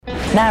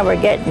Now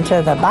we're getting to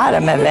the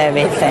bottom of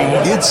everything.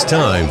 It's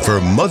time for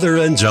Mother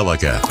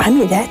Angelica. I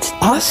mean, that's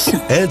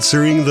awesome.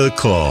 Answering the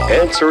call.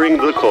 Answering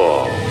the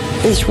call.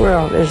 This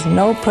world is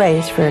no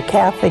place for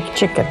Catholic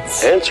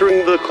chickens.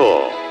 Answering the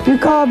call. You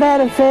call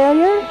that a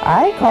failure?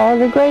 I call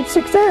it a great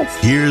success.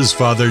 Here's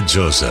Father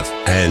Joseph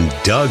and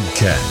Doug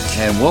Keck.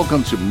 And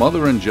welcome to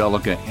Mother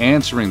Angelica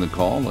Answering the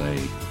Call, a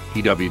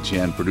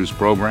EWTN-produced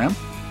program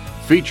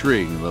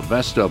featuring the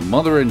best of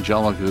Mother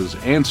Angelica's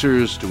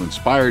answers to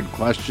inspired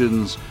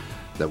questions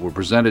that were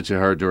presented to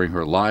her during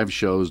her live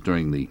shows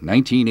during the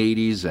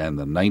 1980s and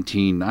the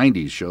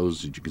 1990s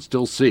shows that you can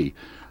still see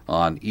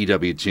on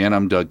EWTN.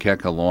 I'm Doug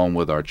Keck, along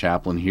with our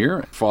chaplain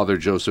here, Father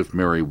Joseph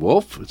Mary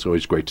Wolf. It's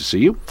always great to see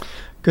you.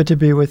 Good to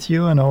be with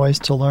you and always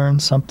to learn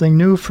something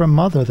new from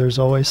Mother. There's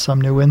always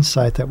some new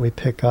insight that we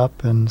pick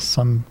up and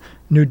some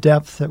new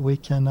depth that we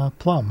can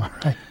plumb.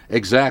 Right?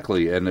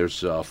 Exactly, and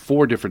there's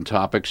 4 different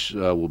topics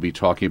we'll be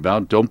talking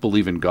about. Don't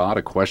believe in God,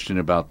 a question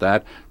about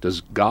that.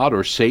 Does God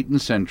or Satan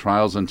send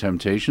trials and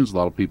temptations? A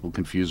lot of people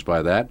confused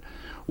by that.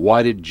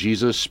 Why did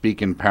Jesus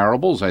speak in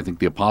parables? I think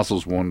the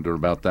apostles wondered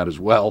about that as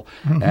well.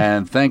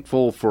 And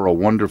thankful for a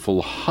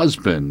wonderful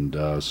husband.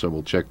 So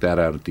we'll check that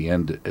out at the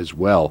end as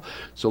well.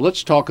 So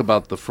let's talk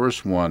about the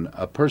first one,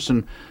 a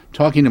person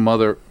talking to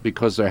Mother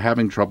because they're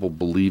having trouble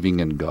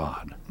believing in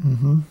God.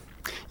 Mm-hmm.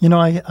 You know,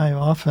 I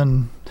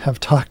often have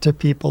talked to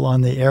people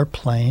on the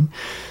airplane,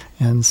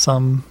 and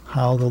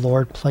somehow the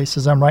Lord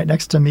places them right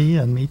next to me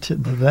and me to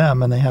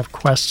them, and they have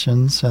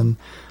questions. And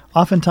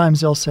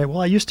oftentimes they'll say,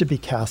 well, I used to be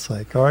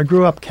Catholic, or I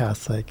grew up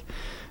Catholic,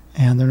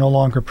 and they're no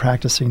longer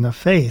practicing the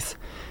faith.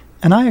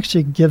 And I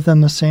actually give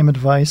them the same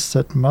advice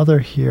that Mother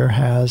here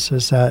has,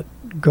 is that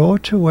go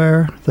to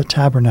where the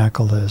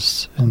tabernacle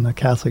is in the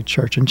Catholic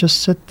Church and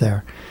just sit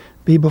there,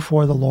 be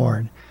before the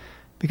Lord.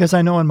 Because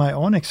I know in my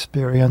own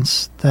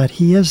experience that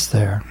He is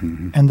there,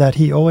 and that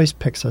He always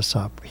picks us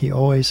up. He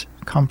always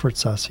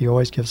comforts us. He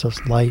always gives us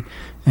light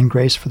and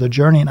grace for the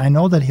journey. And I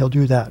know that He'll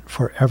do that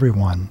for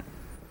everyone.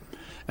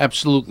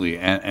 Absolutely.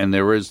 And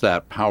there is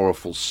that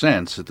powerful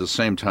sense. At the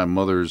same time,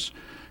 Mother's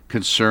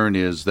concern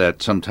is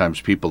that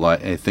sometimes people,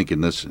 I think in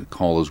this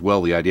call as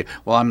well, the idea,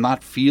 well, I'm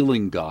not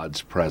feeling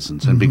God's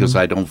presence. And because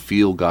I don't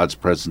feel God's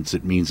presence,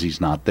 it means He's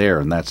not there.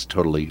 And that's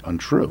totally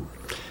untrue.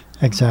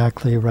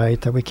 Exactly right,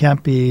 that we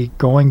can't be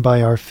going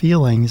by our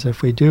feelings.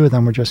 If we do,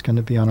 then we're just going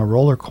to be on a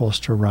roller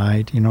coaster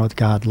ride. You know,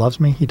 God loves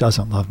me, He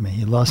doesn't love me.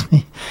 He loves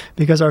me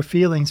because our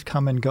feelings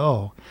come and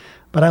go.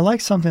 But I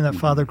like something that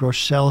Father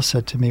Groeschel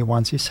said to me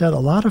once. He said, a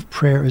lot of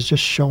prayer is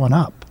just showing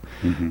up.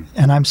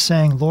 And I'm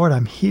saying, Lord,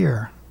 I'm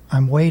here.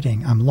 I'm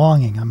waiting. I'm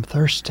longing. I'm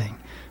thirsting.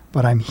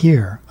 But I'm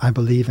here. I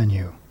believe in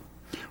you.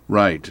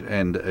 Right.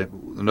 And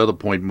another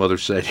point Mother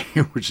said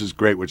here, which is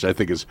great, which I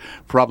think is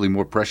probably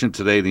more prescient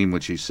today than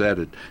when she said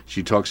it.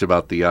 She talks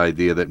about the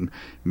idea that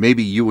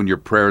maybe you and your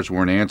prayers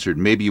weren't answered.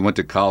 Maybe you went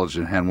to college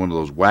and had one of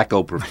those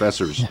wacko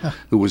professors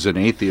who was an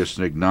atheist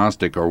and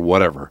agnostic or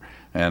whatever.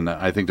 And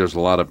I think there's a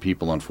lot of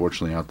people,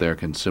 unfortunately, out there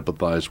can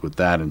sympathize with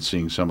that and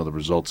seeing some of the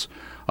results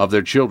of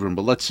their children.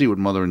 But let's see what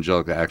Mother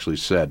Angelica actually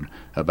said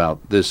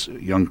about this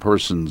young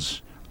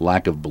person's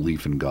lack of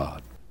belief in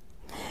God.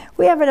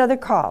 We have another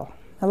call.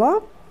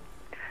 Hello?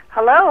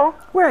 Hello?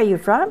 Where are you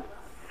from?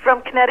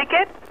 From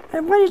Connecticut.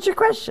 And what is your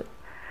question?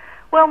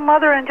 Well,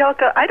 Mother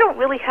Angelica, I don't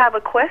really have a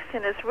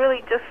question. It's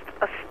really just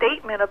a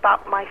statement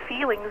about my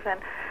feelings, and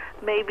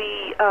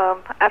maybe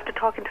after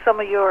talking to some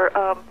of your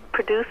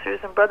producers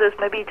and brothers,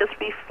 maybe it just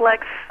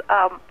reflects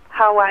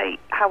how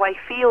I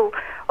feel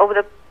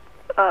over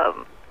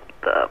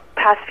the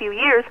past few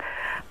years.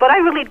 But I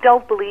really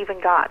don't believe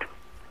in God.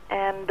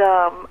 And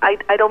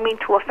I don't mean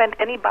to offend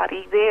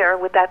anybody there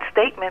with that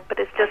statement, but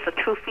it's just a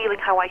true feeling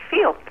how I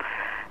feel.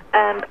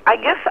 And I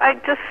guess I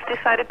just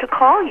decided to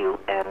call you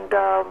and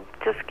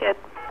just get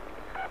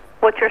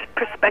what your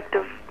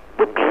perspective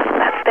would be from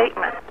that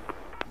statement.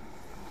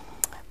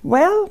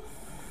 Well,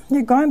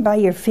 you're going by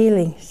your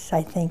feelings,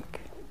 I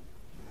think.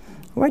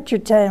 What you're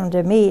telling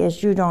to me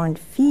is you don't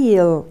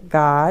feel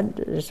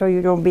God, so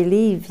you don't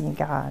believe in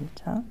God,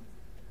 huh?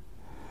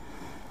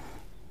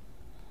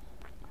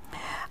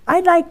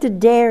 I'd like to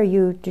dare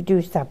you to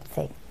do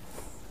something.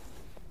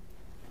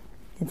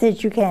 And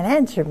since you can't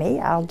answer me,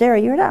 I'll dare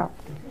you now.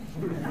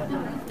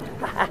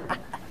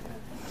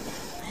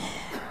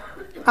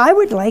 I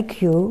would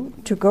like you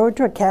to go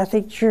to a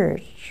Catholic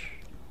church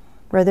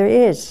where there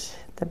is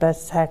the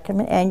Blessed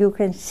Sacrament, and you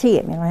can see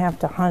it. You don't have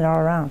to hunt all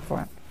around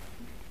for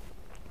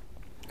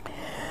it.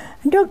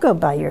 And don't go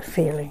by your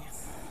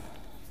feelings.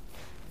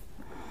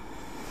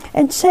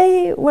 And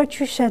say what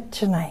you said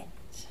tonight.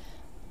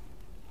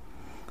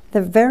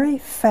 The very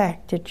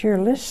fact that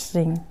you're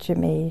listening to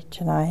me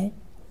tonight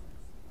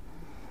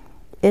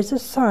is a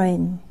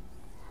sign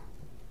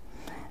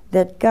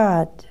that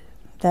God,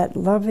 that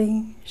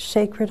loving,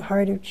 sacred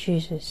heart of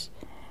Jesus,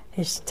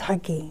 is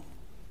tugging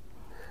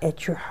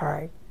at your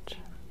heart.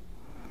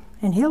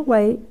 And He'll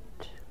wait.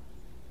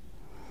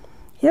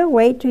 He'll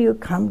wait till you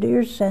come to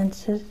your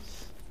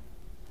senses.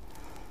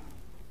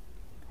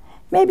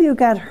 Maybe you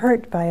got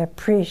hurt by a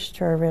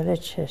priest or a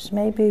religious.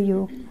 Maybe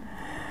you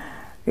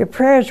your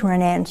prayers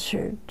weren't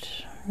answered.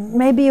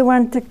 Maybe you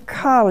went to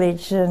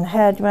college and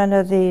had one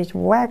of these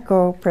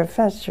wacko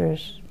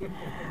professors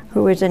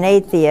who was an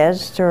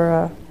atheist or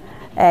an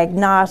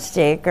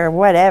agnostic or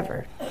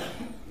whatever.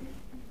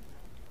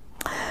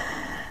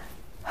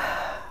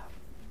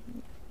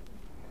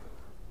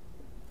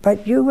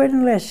 But you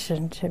wouldn't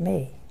listen to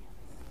me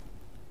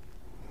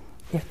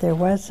if there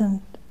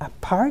wasn't a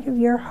part of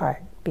your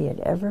heart, be it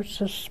ever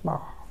so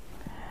small,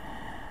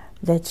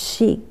 that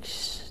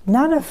seeks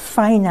not a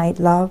finite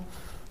love,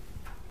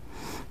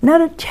 not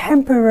a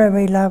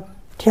temporary love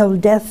till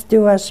death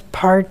do us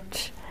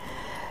part,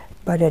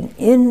 but an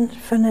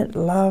infinite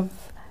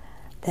love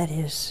that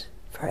is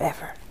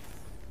forever.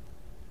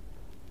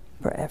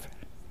 Forever.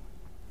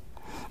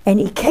 And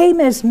he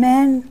came as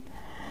man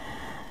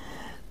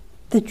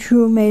that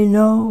you may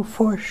know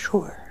for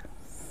sure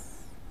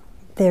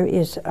there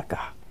is a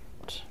God.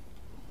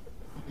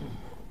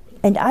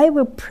 And I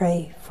will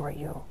pray for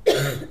you.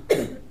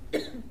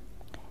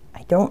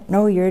 I don't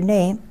know your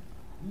name,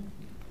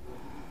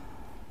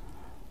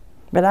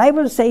 but I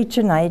will say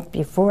tonight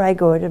before I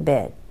go to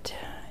bed,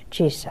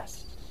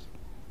 Jesus,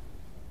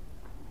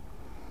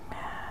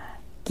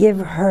 give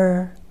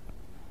her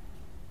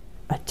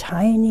a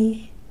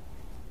tiny,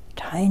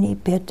 tiny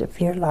bit of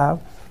your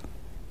love,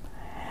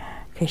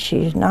 because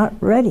she's not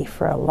ready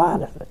for a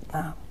lot of it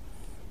now.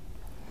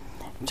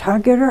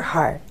 Tug at her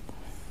heart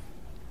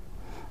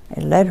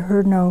and let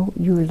her know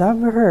you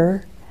love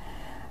her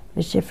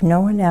as if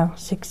no one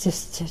else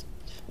existed,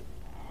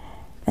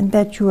 and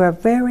that you are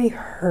very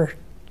hurt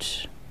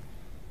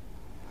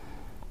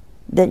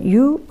that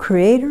you,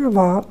 creator of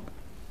all,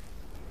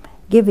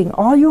 giving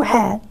all you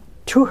had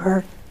to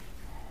her,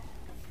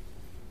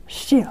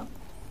 still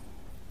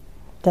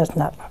does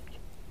not love you.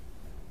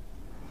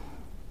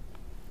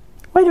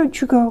 Why don't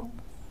you go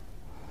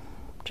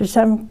to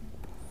some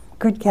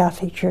good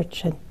Catholic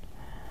church and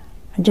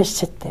just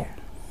sit there,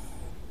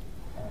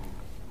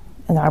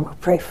 and I will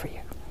pray for you.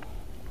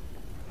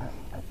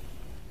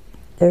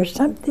 There's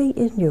something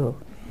in you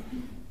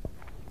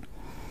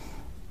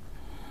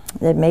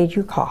that made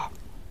you call,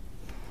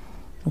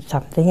 and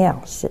something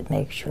else that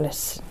makes you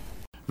listen.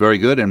 Very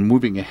good. And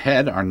moving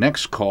ahead, our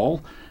next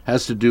call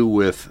has to do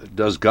with,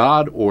 does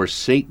God or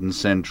Satan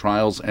send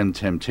trials and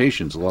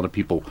temptations? A lot of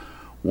people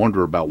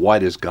wonder about, why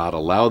does God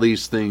allow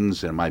these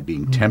things? Am I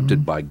being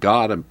tempted by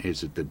God?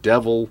 Is it the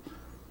devil?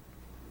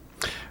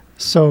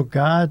 So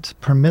God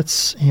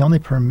he only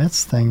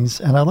permits things.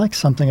 And I like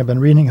something, I've been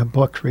reading a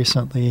book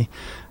recently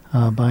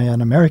by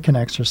an American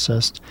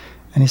exorcist,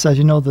 and he says,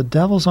 the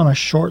devil's on a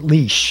short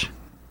leash.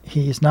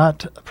 He's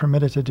not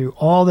permitted to do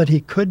all that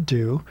he could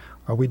do,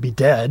 or we'd be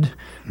dead,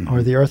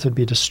 or the earth would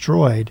be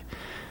destroyed.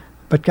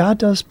 But God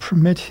does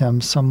permit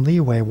him some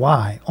leeway.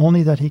 Why?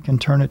 Only that he can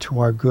turn it to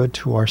our good,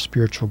 to our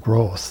spiritual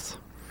growth.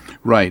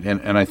 Right,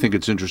 and I think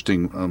it's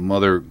interesting,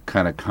 Mother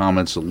kind of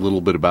comments a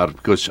little bit about it,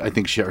 because I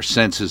think our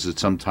sense is that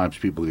sometimes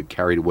people get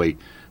carried away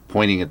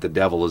pointing at the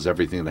devil as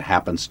everything that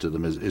happens to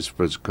them is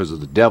because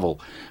of the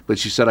devil. But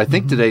she said, I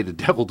think today the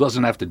devil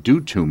doesn't have to do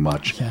too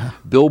much. Yeah.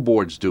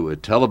 Billboards do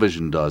it,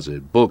 television does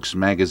it, books,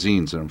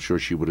 magazines, and I'm sure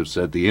she would have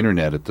said the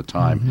internet at the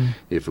time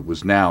if it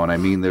was now. And I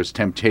mean, there's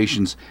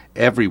temptations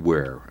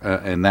everywhere.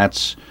 And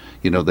that's,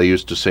 they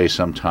used to say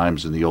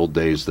sometimes in the old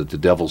days that the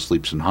devil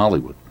sleeps in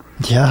Hollywood.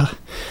 Yeah.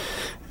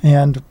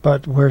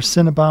 But where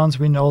sin abounds,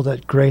 we know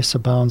that grace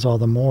abounds all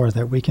the more,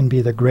 that we can be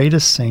the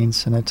greatest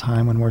saints in a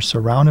time when we're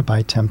surrounded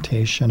by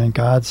temptation, and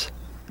God's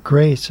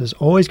grace is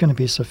always going to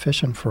be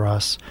sufficient for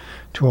us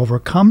to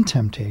overcome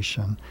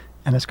temptation,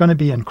 and it's going to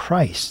be in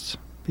Christ,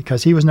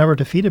 because he was never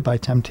defeated by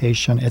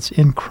temptation. It's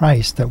in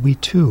Christ that we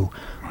too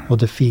will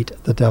defeat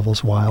the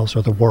devil's wiles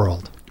or the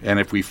world. And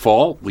if we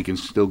fall, we can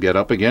still get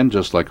up again,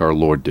 just like our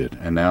Lord did.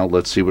 And now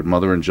let's see what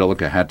Mother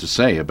Angelica had to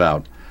say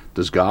about,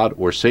 does God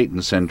or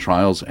Satan send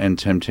trials and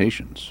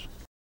temptations?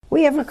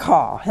 We have a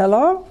call.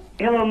 Hello?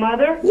 Hello,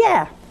 Mother?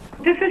 Yeah.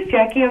 This is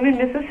Jackie. I'm in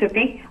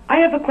Mississippi. I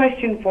have a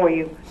question for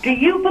you. Do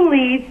you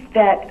believe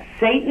that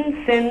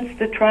Satan sends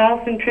the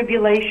trials and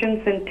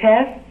tribulations and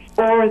tests,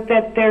 or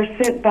that they're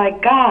sent by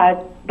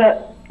God,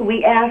 but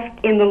we ask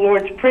in the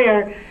Lord's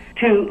Prayer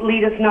to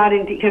lead us not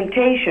into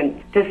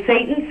temptation? Does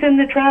Satan send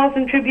the trials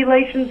and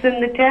tribulations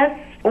and the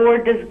tests, or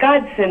does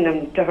God send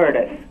them to hurt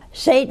us?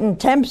 Satan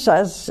tempts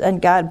us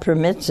and God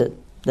permits it.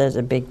 There's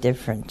a big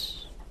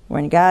difference.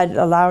 When God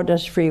allowed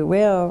us free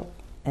will,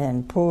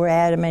 and poor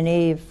Adam and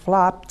Eve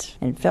flopped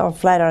and fell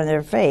flat on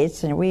their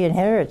face, and we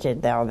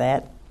inherited all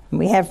that.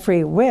 We have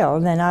free will,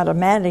 then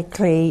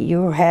automatically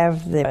you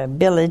have the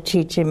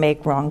ability to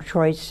make wrong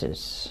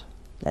choices.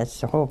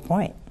 That's the whole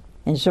point.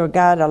 And so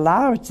God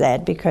allows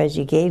that because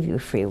he gave you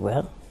free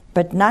will.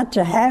 But not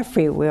to have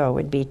free will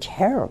would be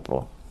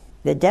terrible.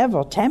 The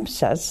devil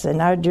tempts us,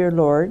 and our dear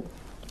Lord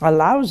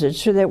allows it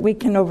so that we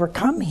can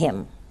overcome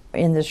him.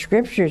 In the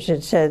scriptures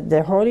it said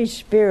the Holy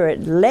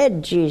Spirit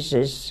led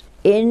Jesus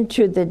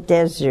into the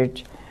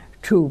desert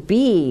to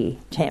be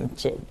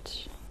tempted.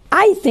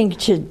 I think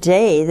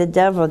today the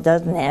devil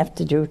doesn't have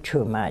to do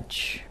too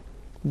much.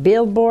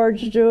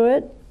 Billboards do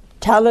it.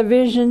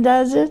 Television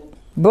does it.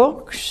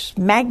 books,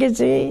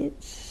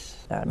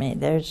 magazines. I mean,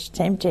 there's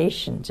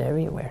temptations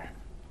everywhere.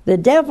 The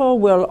devil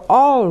will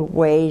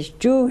always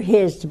do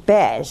his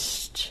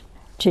best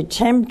to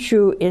tempt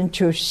you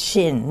into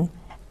sin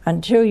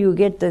until you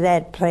get to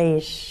that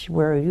place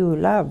where you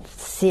love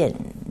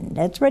sin.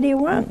 That's what he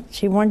wants.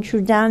 He wants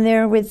you down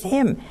there with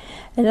him.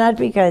 And not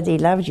because he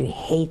loves you, he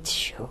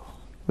hates you.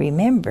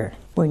 Remember,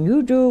 when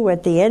you do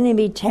what the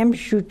enemy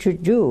tempts you to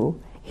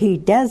do, he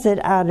does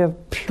it out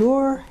of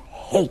pure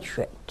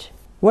hatred.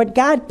 What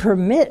God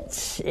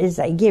permits is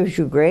that he gives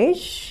you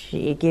grace,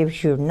 he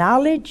gives you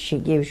knowledge, he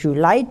gives you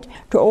light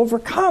to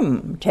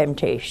overcome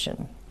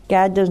temptation.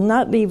 God does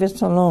not leave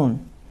us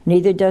alone.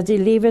 Neither does he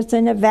leave us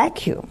in a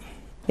vacuum.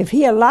 If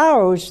he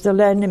allows the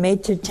enemy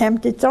to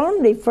tempt, it's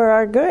only for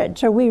our good.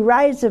 So we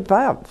rise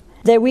above,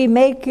 that we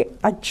make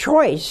a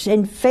choice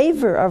in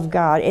favor of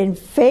God, in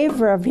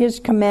favor of his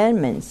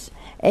commandments,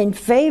 in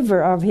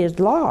favor of his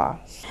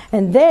laws.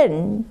 And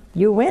then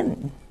you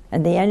win,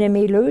 and the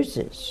enemy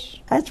loses.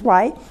 That's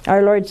why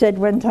our Lord said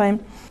one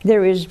time,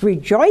 there is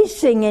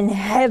rejoicing in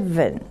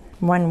heaven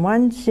when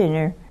one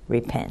sinner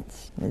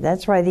repents.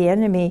 That's why the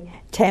enemy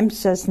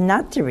tempts us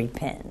not to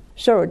repent.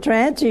 So to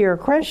answer your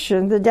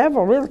question, the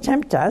devil will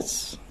tempt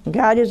us.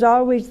 God is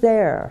always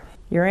there.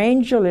 Your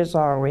angel is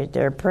always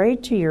there. Pray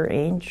to your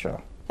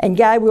angel. And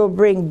God will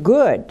bring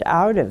good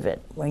out of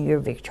it when you're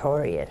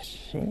victorious.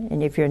 See?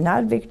 And if you're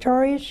not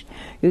victorious,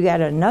 you got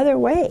another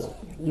way.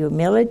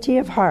 Humility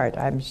of heart.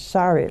 I'm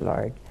sorry,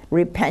 Lord.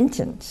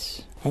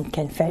 Repentance and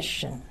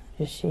confession.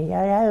 You see,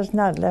 God has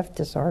not left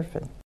us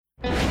orphan.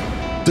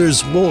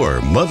 There's more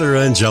Mother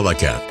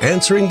Angelica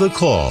answering the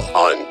call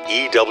on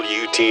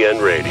EWTN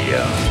Radio.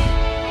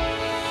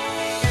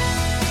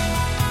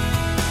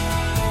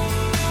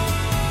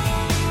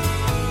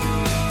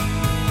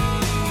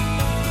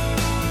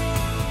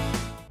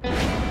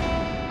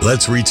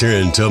 Let's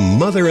return to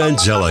Mother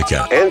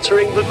Angelica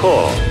answering the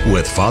call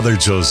with Father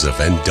Joseph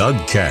and Doug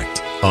Keck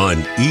on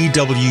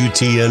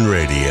EWTN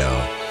Radio.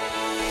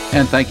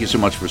 And thank you so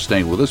much for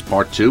staying with us.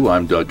 Part 2,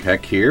 I'm Doug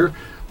Keck here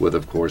with,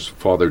 of course,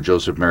 Father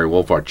Joseph Mary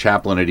Wolf, our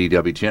chaplain at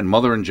EWTN.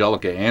 Mother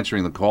Angelica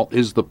answering the call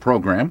is the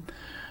program.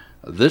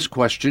 This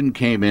question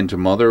came into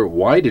Mother,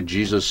 why did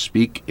Jesus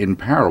speak in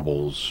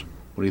parables?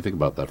 What do you think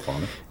about that,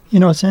 Father? You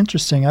know, it's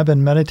interesting. I've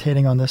been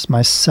meditating on this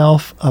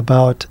myself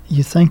about,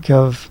 you think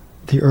of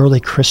the early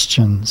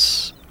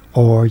Christians,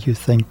 or you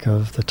think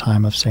of the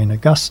time of St.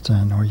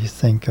 Augustine, or you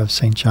think of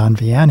St. John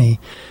Vianney.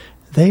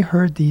 They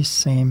heard these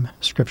same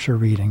scripture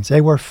readings.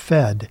 They were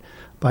fed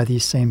by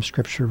these same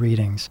scripture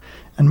readings.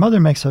 And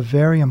Mother makes a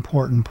very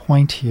important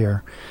point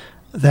here,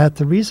 that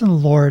the reason the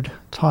Lord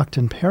talked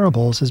in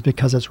parables is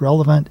because it's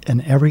relevant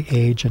in every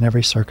age and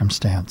every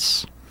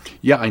circumstance.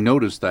 Yeah, I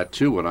noticed that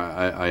too, and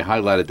I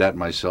highlighted that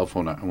myself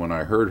when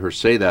I heard her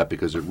say that,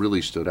 because it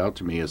really stood out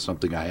to me as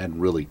something I hadn't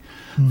really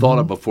thought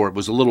of before. It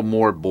was a little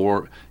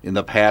more in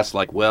the past,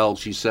 like, well,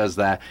 she says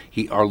that,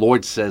 our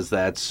Lord says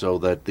that, so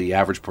that the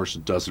average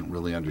person doesn't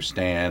really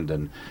understand,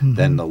 and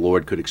then the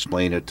Lord could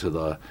explain it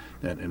to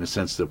in a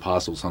sense, the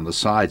apostles on the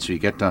side. So you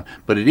get to,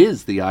 but it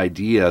is the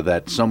idea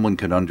that someone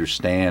can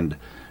understand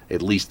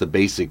at least the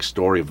basic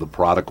story of the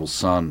prodigal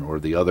son or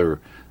the other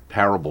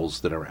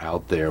parables that are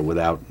out there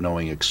without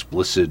knowing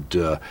explicit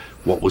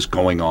what was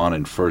going on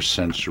in first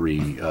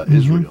century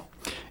Israel.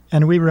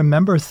 And we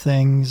remember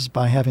things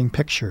by having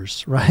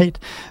pictures, right?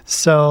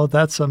 So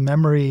that's a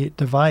memory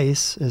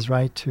device, is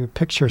right, to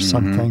picture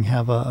something,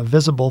 have a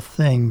visible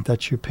thing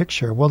that you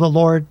picture. Well, the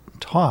Lord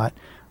taught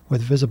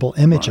with visible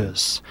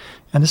images.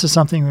 Right. And this is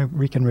something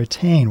we can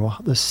retain. Well,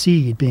 the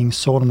seed being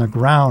sowed on the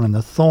ground and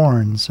the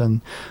thorns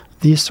and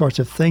these sorts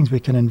of things we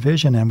can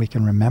envision and we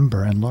can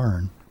remember and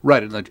learn.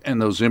 Right,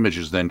 and those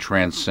images then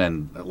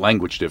transcend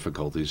language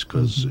difficulties,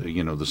 because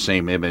the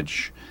same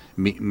image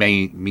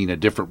may mean a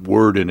different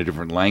word in a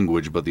different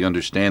language, but the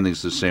understanding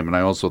is the same. And I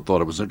also thought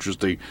it was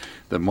interesting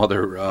that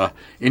Mother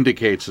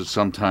indicates that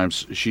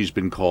sometimes she's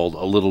been called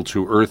a little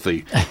too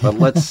earthy. But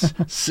let's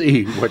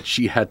see what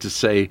she had to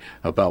say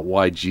about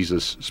why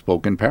Jesus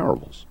spoke in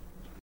parables.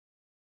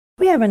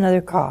 We have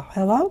another call.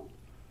 Hello?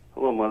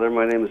 Hello, Mother.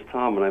 My name is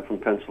Tom, and I'm from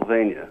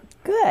Pennsylvania.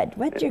 Good.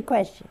 What's your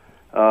question?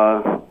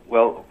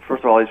 Well,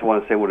 first of all, I just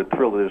want to say what a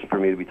thrill it is for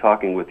me to be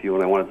talking with you,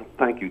 and I want to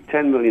thank you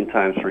 10 million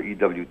times for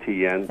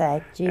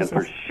EWTN and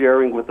for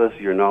sharing with us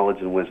your knowledge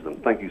and wisdom.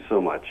 Thank you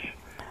so much.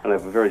 And I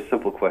have a very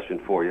simple question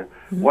for you.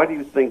 Why do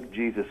you think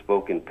Jesus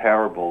spoke in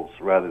parables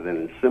rather than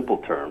in simple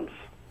terms?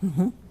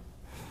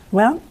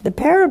 Well, the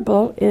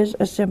parable is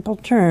a simple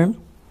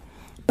term,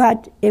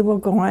 but it will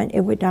go on.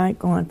 It would not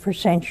go on for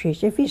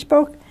centuries. If he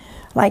spoke,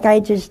 like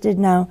I just did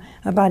now,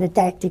 about a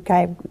taxi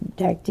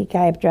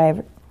cab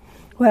driver,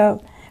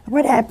 well,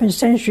 what happened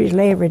centuries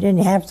later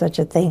didn't have such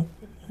a thing.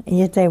 And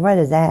you'd say, what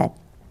is that?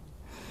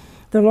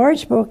 The Lord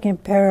spoke in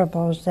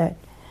parables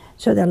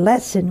so the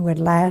lesson would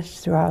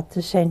last throughout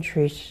the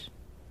centuries.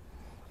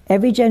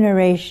 Every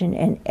generation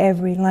and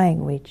every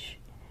language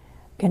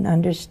can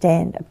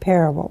understand a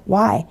parable.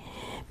 Why?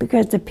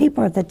 Because the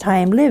people at the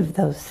time lived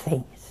those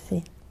things.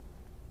 See?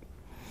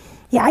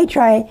 Yeah, I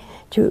try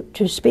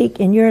to speak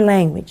in your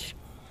language.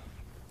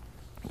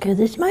 because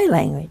it's my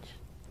language.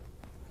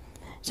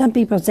 Some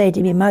people say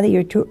to me, Mother,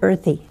 you're too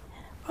earthy.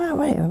 Well,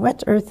 wait,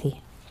 what's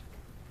earthy?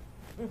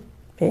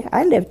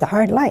 I lived a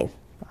hard life.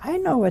 I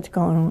know what's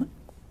going on.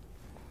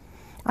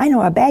 I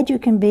know how bad you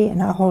can be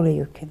and how holy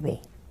you can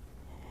be.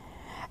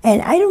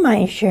 And I don't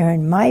mind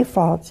sharing my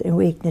faults and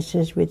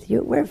weaknesses with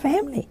you. We're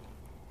family.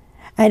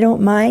 I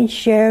don't mind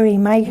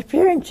sharing my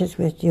experiences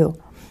with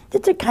you.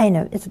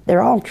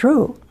 They're all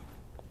true.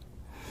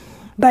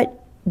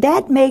 But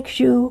that makes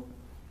you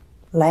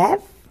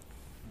laugh,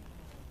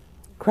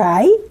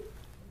 cry,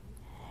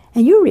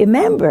 and you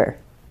remember.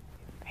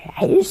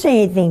 I didn't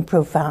say anything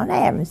profound. I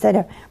haven't said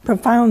a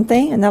profound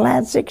thing in the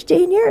last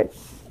 16 years.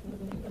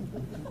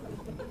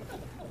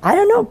 I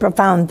don't know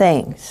profound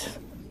things.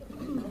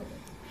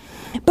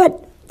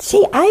 But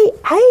see, I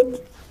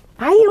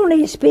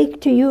only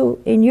speak to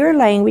you in your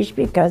language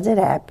because it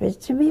happens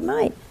to be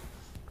mine.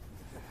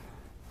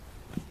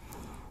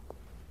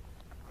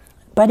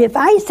 But if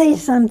I say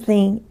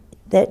something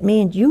that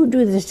means you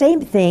do the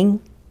same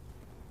thing,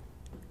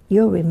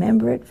 you'll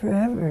remember it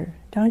forever,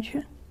 don't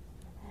you?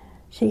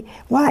 See,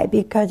 why?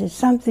 Because it's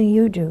something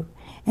you do.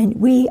 And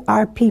we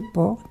are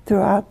people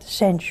throughout the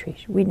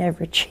centuries. We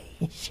never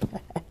change.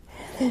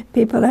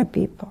 People are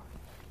people.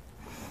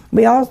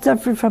 We all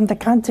suffer from the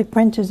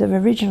consequences of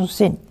original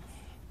sin.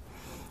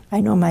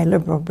 I know my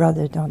liberal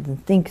brothers don't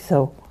think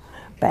so,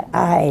 but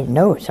I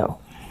know so.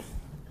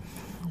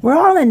 We're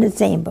all in the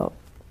same boat.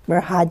 We're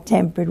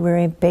hot-tempered, we're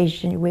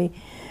impatient, we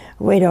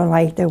don't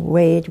like the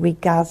wait, we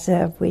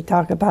gossip, we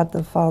talk about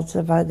the faults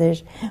of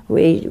others,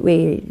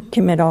 we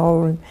commit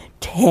all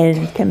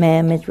 10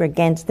 commandments, we're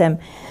against them.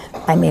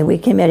 I mean, we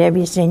commit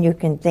every sin you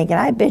can think, and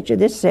I bet you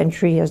this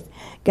century has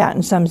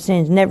gotten some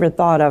sins never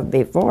thought of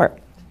before.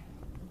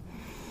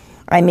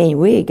 I mean,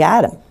 we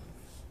got them.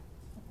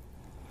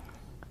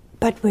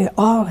 But we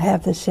all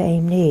have the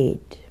same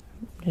need.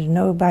 There's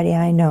nobody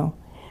I know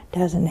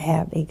doesn't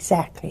have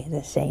exactly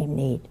the same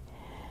need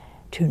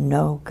to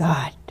know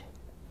God,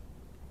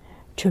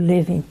 to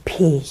live in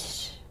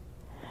peace,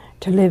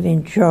 to live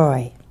in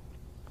joy,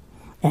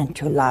 and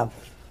to love.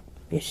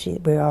 You see,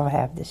 we all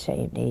have the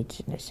same needs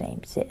and the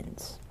same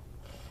sins.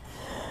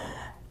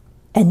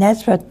 And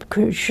that's what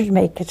should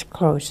make us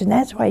close. And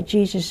that's why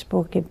Jesus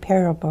spoke in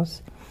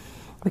parables.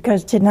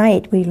 Because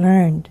tonight we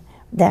learned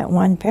that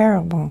one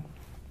parable.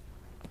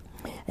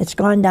 It's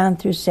gone down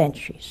through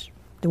centuries.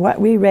 What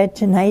we read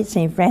tonight,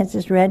 St.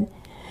 Francis read,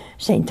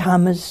 St.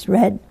 Thomas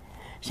read,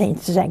 St.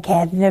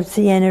 Catherine of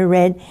Siena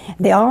read,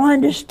 they all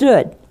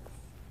understood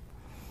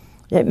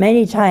that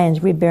many times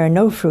we bear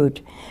no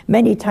fruit.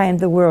 Many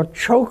times the world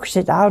chokes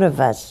it out of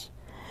us.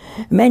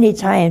 Many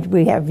times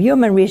we have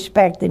human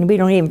respect and we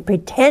don't even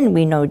pretend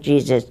we know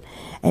Jesus.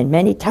 And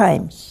many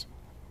times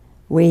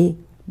we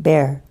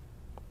bear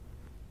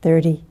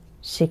 30,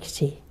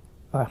 60,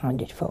 or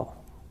 100-fold.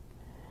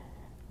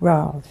 We're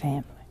all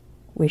family.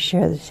 We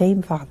share the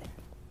same Father.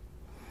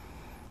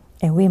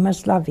 And we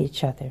must love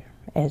each other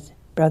as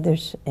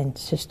brothers and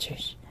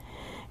sisters,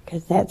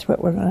 because that's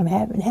what we're going to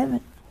have in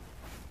heaven.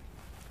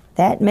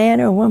 That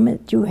man or woman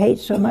that you hate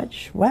so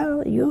much,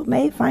 well, you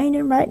may find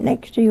him right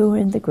next to you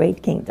in the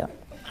great kingdom.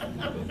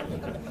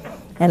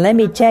 And let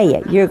me tell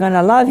you, you're going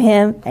to love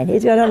him, and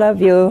he's going to love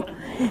you,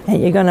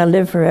 and you're going to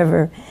live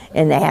forever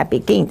in the happy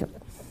kingdom.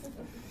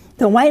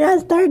 So why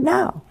not start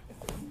now?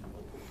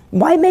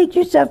 Why make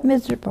yourself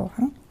miserable,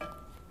 huh?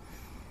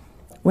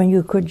 When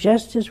you could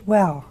just as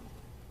well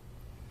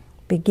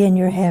begin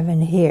your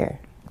heaven here.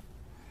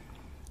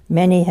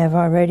 Many have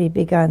already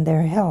begun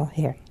their hell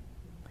here.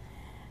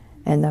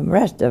 And the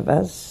rest of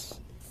us,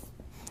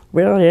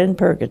 we're in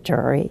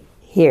purgatory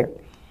here.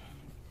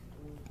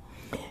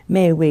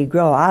 May we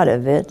grow out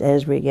of it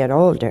as we get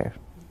older.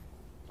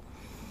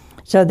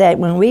 So that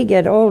when we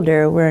get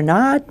older, we're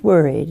not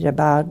worried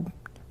about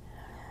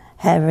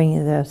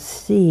having the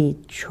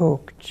seed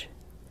choked,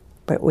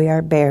 but we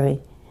are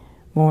bearing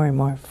more and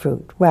more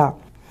fruit. Well,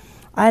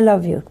 I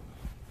love you,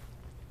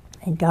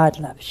 and God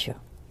loves you.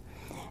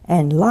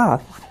 And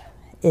love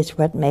is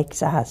what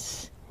makes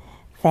us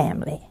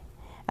family.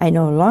 I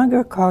no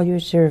longer call you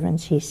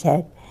servants, he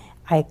said.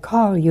 I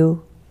call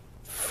you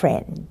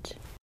friend.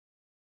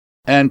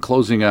 And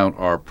closing out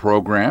our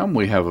program,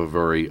 we have a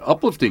very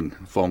uplifting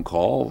phone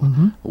call.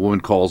 Mm-hmm. A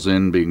woman calls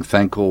in being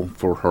thankful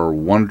for her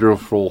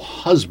wonderful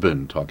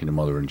husband, talking to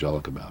Mother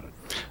Angelica about it.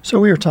 So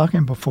we were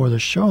talking before the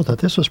show that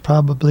this was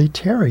probably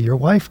Terry, your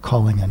wife,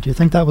 calling in. Do you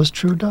think that was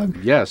true, Doug?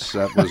 Yes,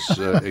 that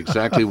was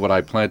exactly what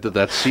I planted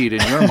that seed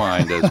in your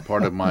mind as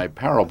part of my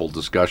parable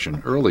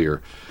discussion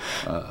earlier.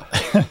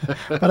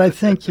 But I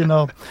think,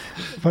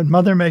 what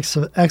Mother makes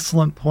an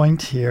excellent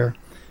point here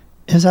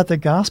is that the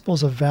gospel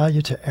is of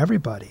value to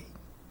everybody.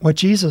 What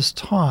Jesus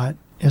taught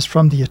is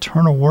from the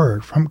eternal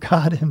word, from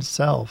God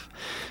himself.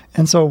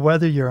 And so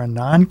whether you're a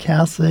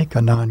non-Catholic,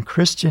 a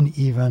non-Christian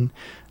even,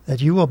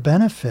 that you will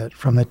benefit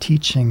from the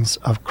teachings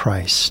of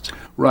Christ.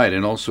 Right,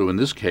 and also in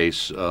this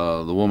case,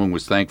 the woman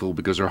was thankful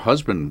because her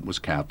husband was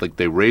Catholic.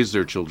 They raised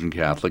their children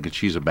Catholic, and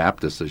she's a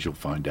Baptist, as you'll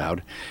find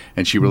out.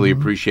 And she really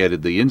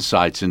appreciated the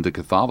insights into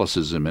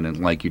Catholicism.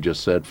 And like you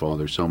just said,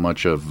 Father, so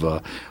much of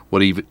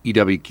what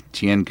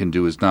EWTN can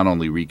do is not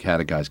only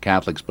recatechize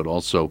Catholics, but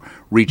also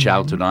reach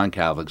out to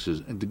non-Catholics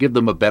and to give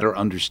them a better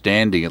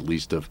understanding, at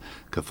least, of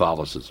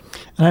Catholicism.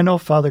 And I know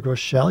Father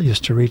Groeschel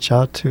used to reach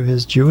out to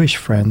his Jewish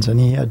friends, and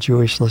he had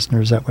Jewish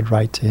listeners that would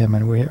write to him.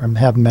 And we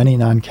have many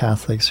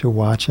non-Catholics who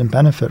watch and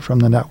benefit from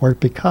the network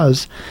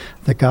because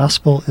the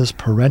gospel is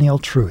perennial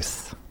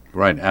truth.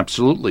 Right,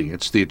 absolutely.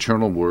 It's the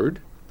eternal word,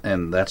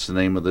 and that's the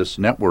name of this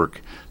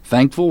network.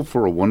 Thankful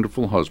for a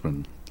wonderful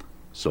husband.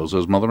 So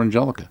says Mother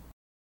Angelica.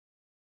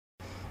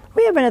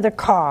 We have another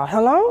call.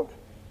 Hello?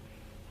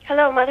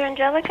 Hello, Mother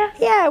Angelica?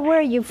 Yeah, where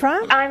are you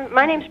from?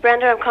 My name's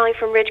Brenda. I'm calling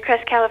from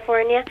Ridgecrest,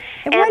 California.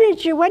 And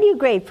what are you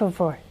grateful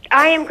for?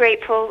 I am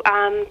grateful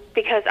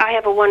because I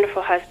have a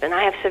wonderful husband.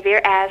 I have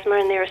severe asthma,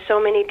 and there are so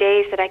many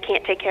days that I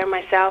can't take care of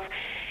myself.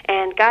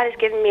 And God has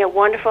given me a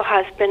wonderful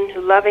husband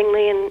who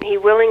lovingly and he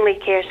willingly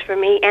cares for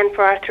me and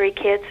for our 3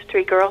 kids,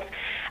 3 girls.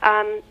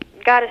 God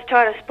has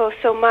taught us both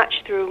so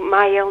much through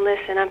my illness,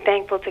 and I'm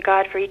thankful to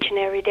God for each and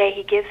every day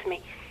he gives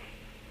me.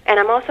 And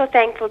I'm also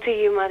thankful to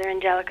you, Mother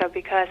Angelica,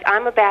 because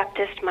I'm a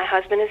Baptist. My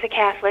husband is a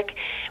Catholic.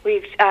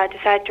 We've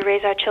decided to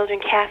raise our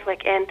children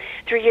Catholic. And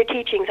through your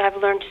teachings, I've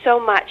learned so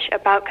much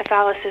about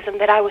Catholicism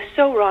that I was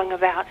so wrong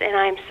about. And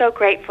I am so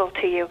grateful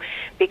to you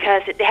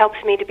because it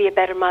helps me to be a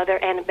better mother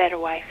and a better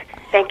wife.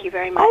 Thank you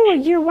very much. Oh,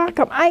 you're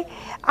welcome. I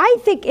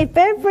think if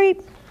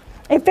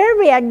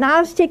every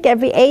agnostic,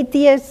 every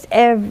atheist,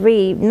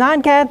 every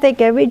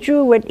non-Catholic, every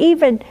Jew would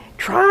even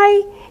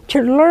try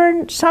to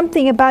learn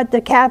something about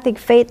the Catholic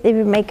faith, it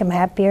would make them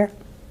happier.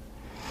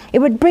 It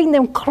would bring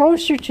them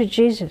closer to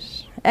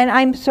Jesus. And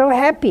I'm so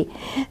happy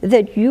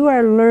that you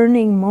are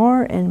learning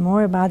more and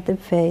more about the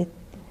faith.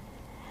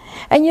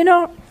 And you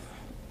know,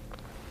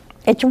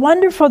 it's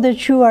wonderful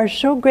that you are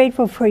so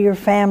grateful for your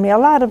family. A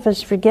lot of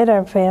us forget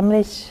our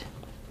families.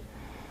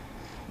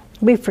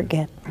 We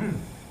forget.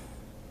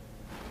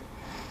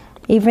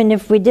 Even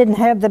if we didn't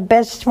have the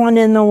best one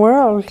in the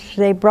world,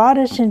 they brought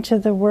us into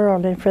the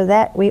world, and for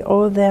that we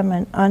owe them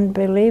an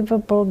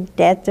unbelievable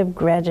debt of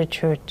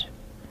gratitude.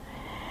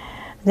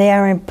 They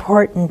are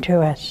important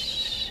to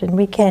us, and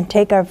we can't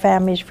take our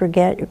families for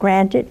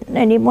granted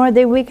any more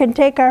than we can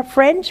take our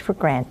friends for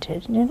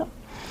granted, you know.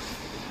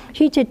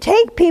 See, to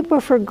take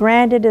people for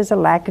granted is a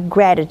lack of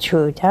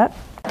gratitude, huh?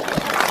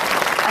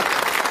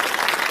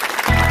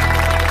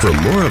 For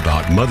more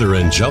about Mother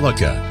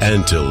Angelica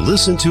and to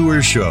listen to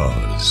her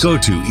shows, go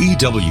to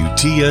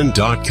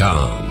EWTN.com.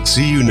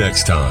 See you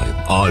next time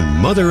on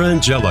Mother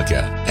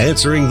Angelica,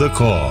 answering the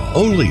call,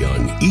 only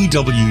on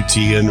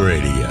EWTN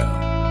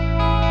Radio.